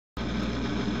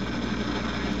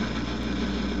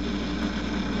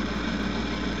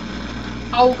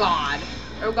Oh god.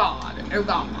 Oh god. Oh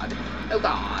god. Oh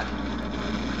god.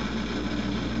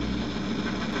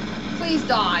 Please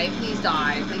die. Please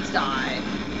die. Please die.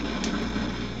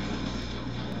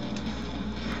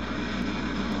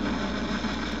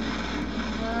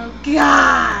 Oh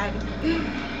god.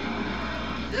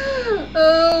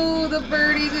 Oh, the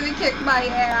birdie's gonna kick my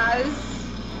ass.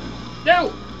 No.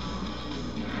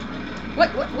 What?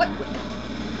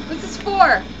 What's this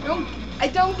for? I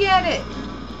don't get it.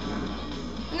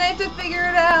 And I have to figure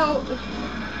it out.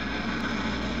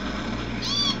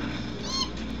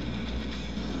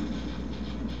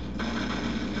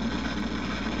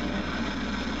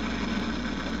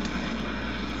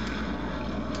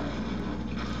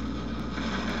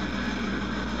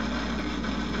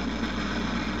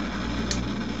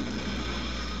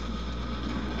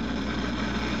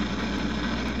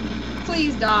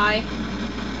 Please die.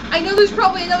 I know there's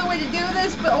probably another way to do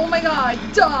this, but oh my god,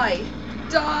 die.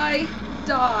 Die.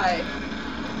 Die.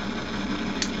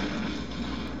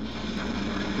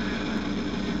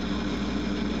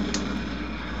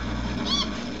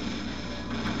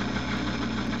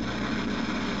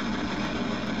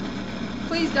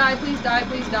 Please die, please die,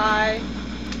 please die.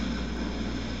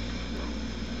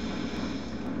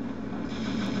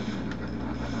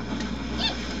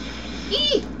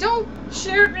 Eee! Don't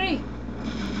shoot me!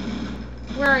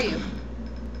 Where are you?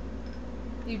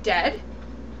 You dead?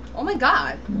 Oh my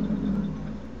god.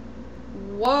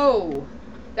 Whoa.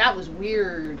 That was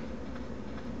weird.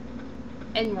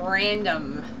 And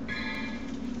random.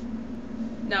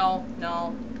 No.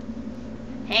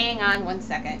 Hang on 1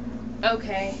 second.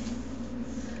 Okay.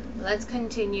 Let's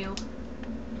continue.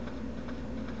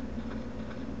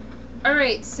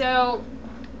 Alright, so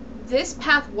this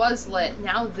path was lit.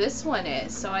 Now this one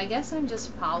is. So I guess I'm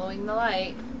just following the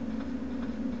light.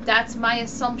 That's my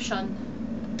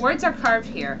assumption. Words are carved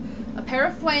here. A pair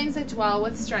of flames that dwell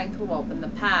with strength will open the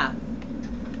path.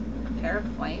 A pair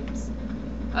of flames?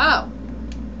 Oh.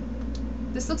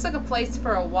 This looks like a place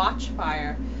for a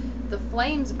watchfire. The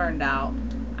flames burned out.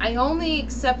 I only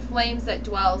accept flames that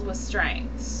dwells with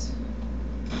strengths.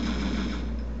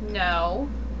 No.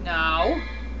 No.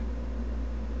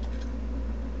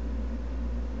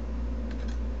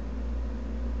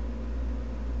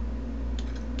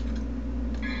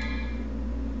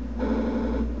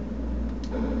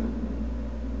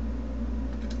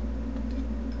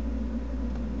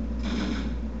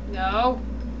 No.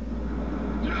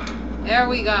 There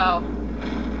we go.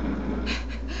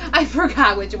 I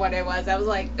forgot which one it was. I was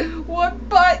like, what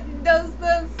button does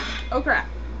this? Oh crap.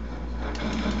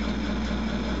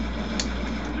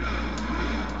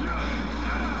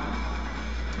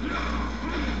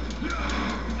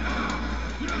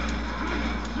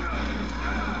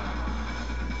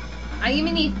 I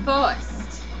even need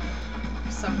first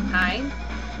of some kind.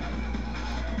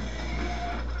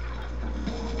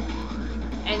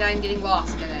 And I'm getting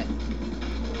lost in it.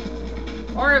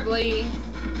 Horribly.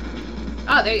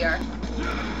 Oh, there you are.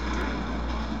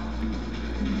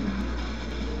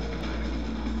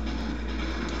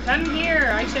 Come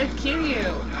here, I should kill you.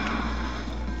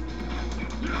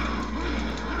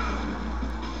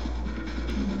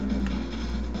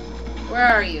 Where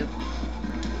are you?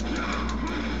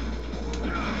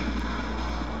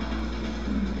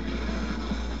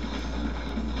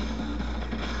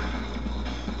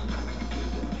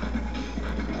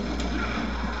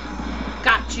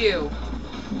 Got you.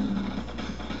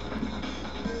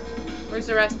 Where's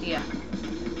the rest of you?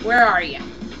 Where are you?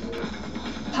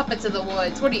 Puppets of the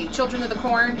woods. What are you, children of the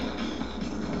corn?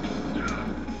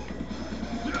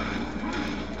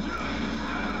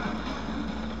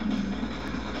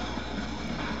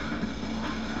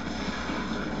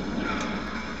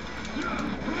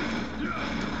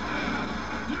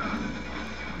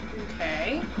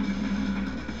 Okay.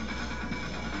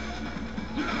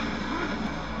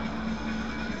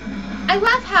 I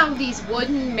love how these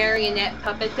wooden marionette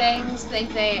puppet things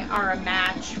think they are a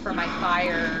match for my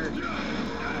fire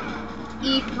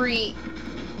E3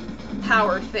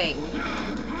 power thing.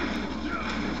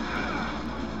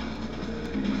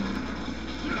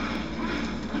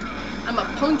 I'm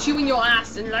gonna punch you in your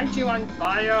ass and light you on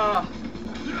fire.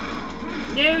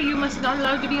 No, you must not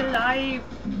allow to be alive.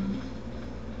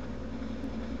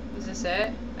 Is this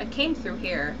it? I came through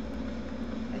here,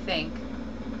 I think.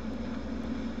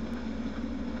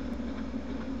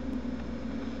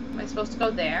 Am I supposed to go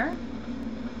there?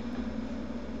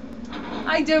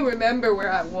 I do remember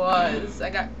where I was.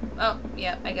 Oh,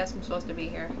 yeah, I guess I'm supposed to be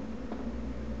here.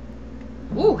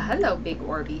 Ooh, hello, big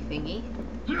orby thingy.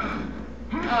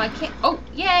 Oh, I can't. Oh,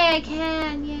 yay, I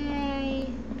can. Yay.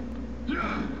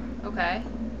 Okay.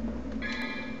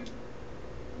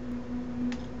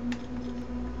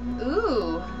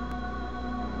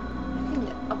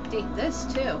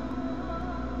 this too.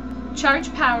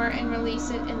 Charge power and release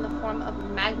it in the form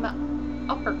of magma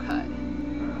uppercut.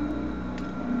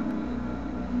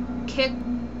 Kick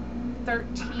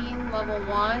 13, level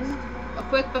 1. A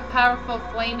quick but powerful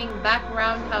flaming back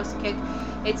roundhouse kick.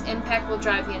 Its impact will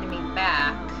drive the enemy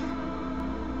back.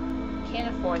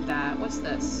 Can't afford that. What's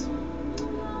this?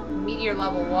 Meteor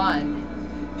level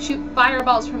 1. Shoot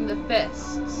fireballs from the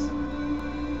fists.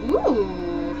 Ooh.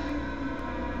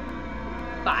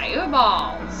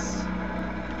 Fireballs.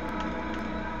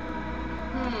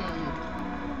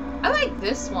 I like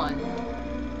this one.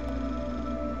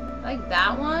 I like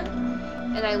that one.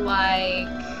 And I like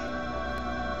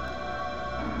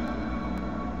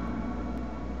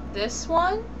this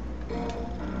one.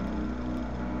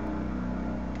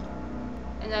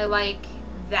 And I like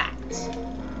that.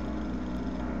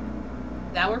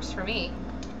 That works for me.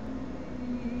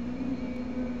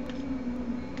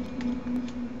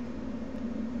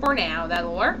 For now,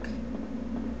 that'll work.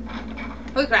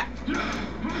 Holy crap.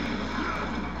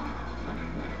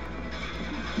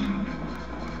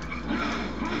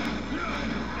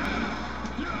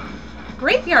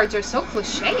 Graveyards are so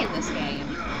cliche in this game.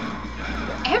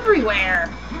 They're everywhere.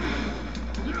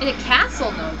 In a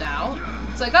castle, no doubt.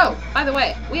 It's like, oh, by the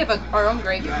way, we have our own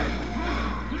graveyard.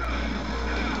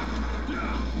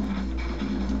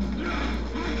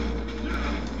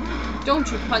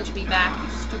 Don't you punch me back, you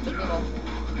stupid little...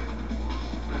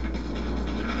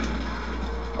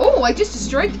 Oh, I just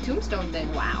destroyed the tombstone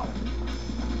thing. Wow.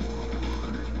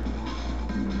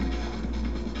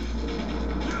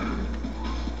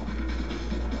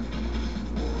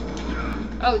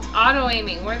 Oh, it's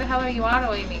auto-aiming. Where the hell are you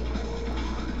auto-aiming?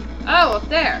 Oh, up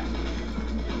there.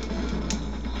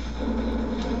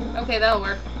 Okay, that'll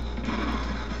work.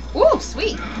 Ooh,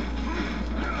 sweet.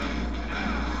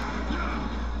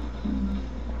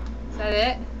 Is that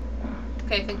it?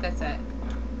 Okay, I think that's it.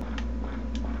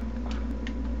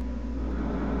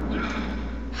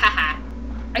 Haha.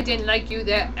 I didn't like you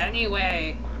there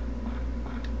anyway.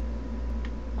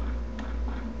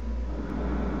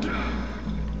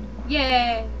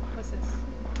 Yay! What's this?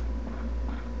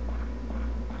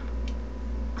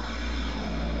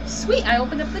 Sweet, I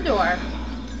opened up the door.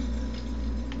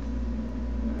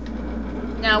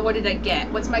 Now, what did I get?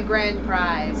 What's my grand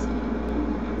prize?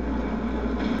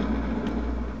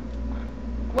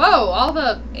 Whoa, all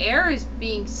the air is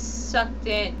being sucked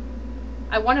in.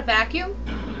 I want a vacuum?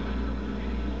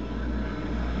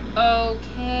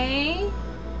 Okay.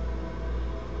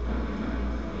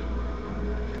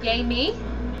 Yay me?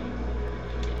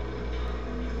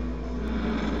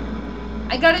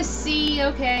 I got a C,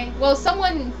 okay. Well,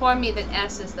 someone informed me that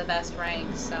S is the best rank,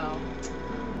 so...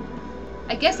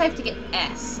 I guess I have to get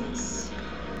S.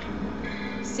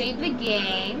 Save the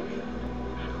game.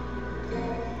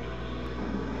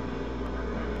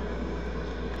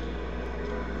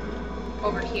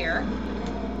 Over here.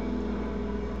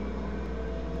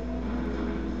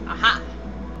 Aha!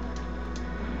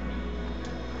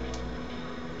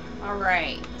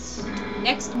 Alright.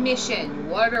 Next mission.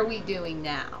 What are we doing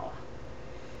now?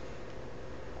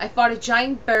 I fought a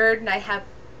giant bird and I have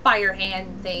fire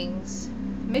hand things.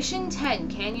 Mission 10,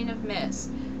 Canyon of Mist.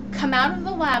 Come out of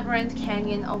the labyrinth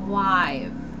canyon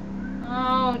alive.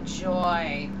 Oh,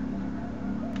 joy.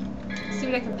 Let's see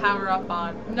what I can power up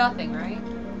on. Nothing, right?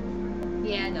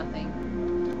 Yeah, nothing.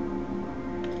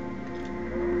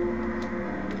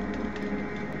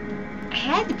 I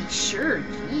had to be sure,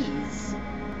 jeez.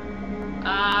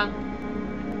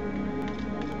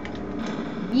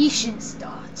 Mission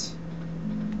start.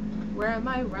 Where am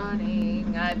I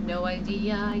running? I have no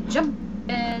idea. I jump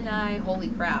and holy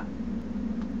crap.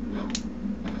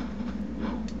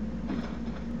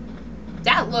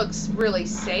 That looks really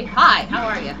safe. Hi, how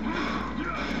are you?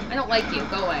 I don't like you.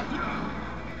 Go away.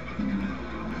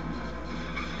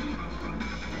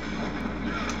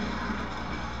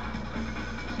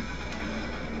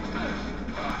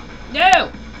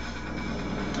 No!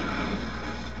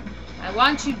 I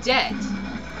want you dead.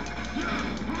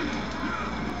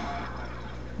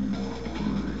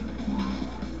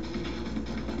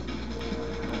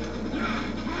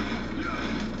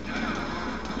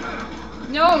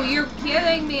 No, you're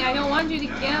kidding me. I don't want you to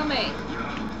kill me.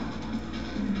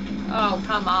 Oh,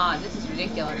 come on. This is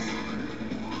ridiculous.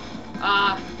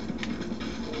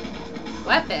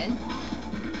 Weapon?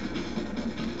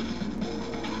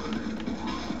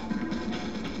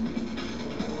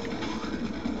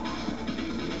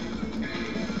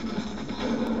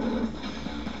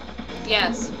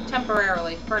 Yes,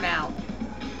 temporarily, for now.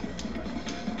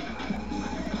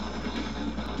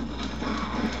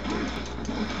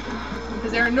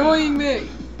 Because they're annoying me.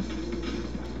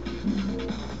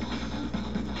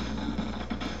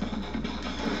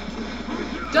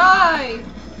 Die!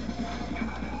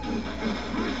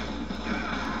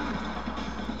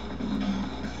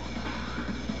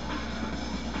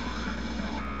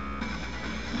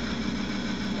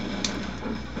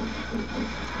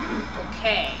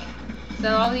 Okay. Is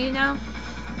that all you know?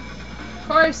 Of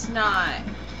course not.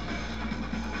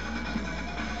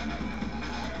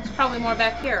 There's probably more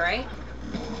back here, right?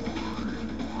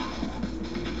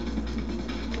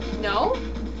 No?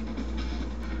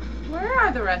 Where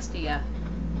are the rest of you?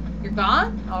 You're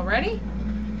gone? Already?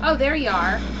 Oh, there you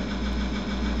are.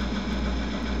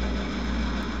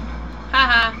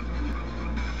 Haha.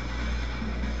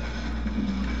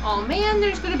 Oh man,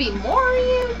 there's gonna be more of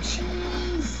you?